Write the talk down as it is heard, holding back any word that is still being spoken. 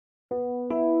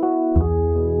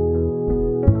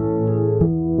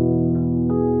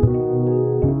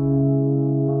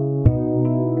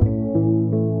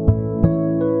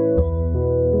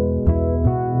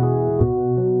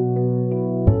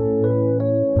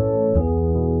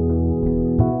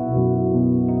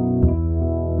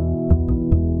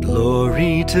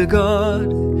to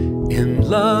God in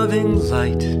loving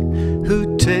light,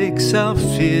 who takes our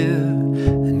fear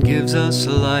and gives us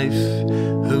life,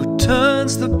 who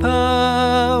turns the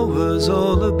powers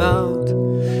all about.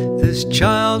 This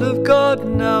child of God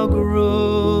now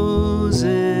grows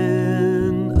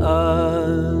in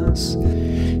us.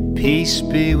 Peace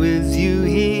be with you,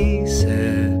 he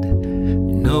said,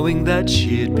 knowing that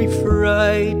she'd be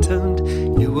frightened.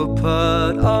 You were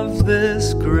part of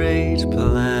this great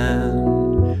plan.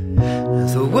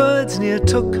 The words near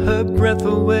took her breath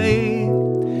away.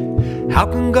 How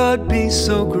can God be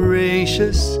so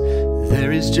gracious?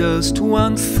 There is just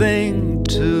one thing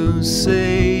to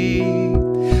say.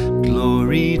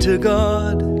 Glory to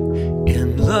God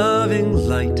in loving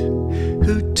light,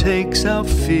 who takes our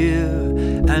fear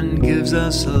and gives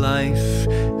us life,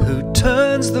 who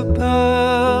turns the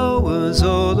powers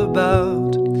all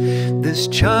about. This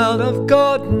child of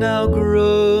God now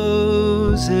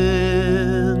grows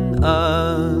in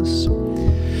us.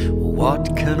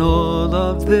 What can all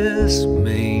of this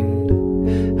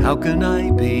mean? How can I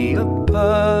be a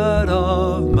part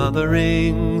of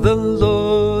mothering the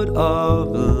Lord of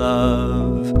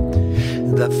love?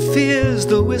 The fears,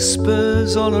 the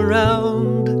whispers all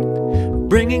around,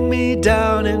 bringing me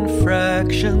down in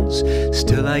fractions.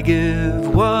 Still I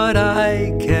give what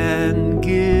I can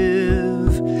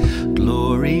give.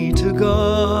 Glory to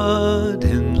God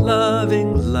in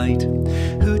loving light,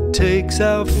 who takes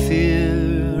our fear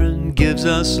and gives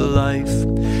us life,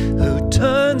 who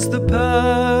turns the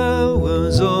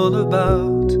powers all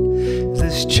about.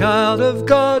 This child of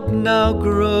God now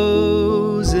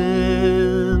grows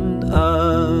in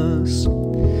us.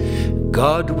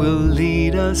 God will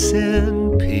lead us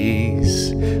in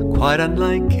peace, quite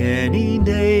unlike any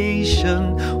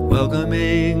nation,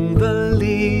 welcoming the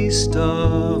least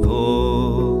of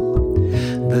all.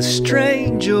 The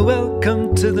stranger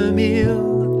welcome to the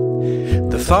meal,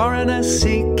 the foreigner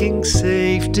seeking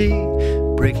safety,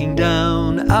 breaking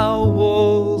down our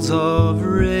walls of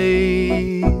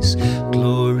race.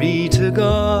 Glory to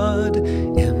God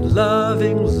in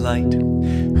loving light,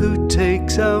 who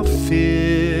takes our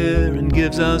fear and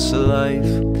gives us life,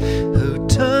 who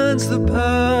turns the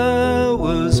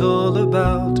powers all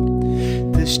about.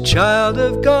 This child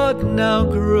of God now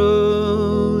grows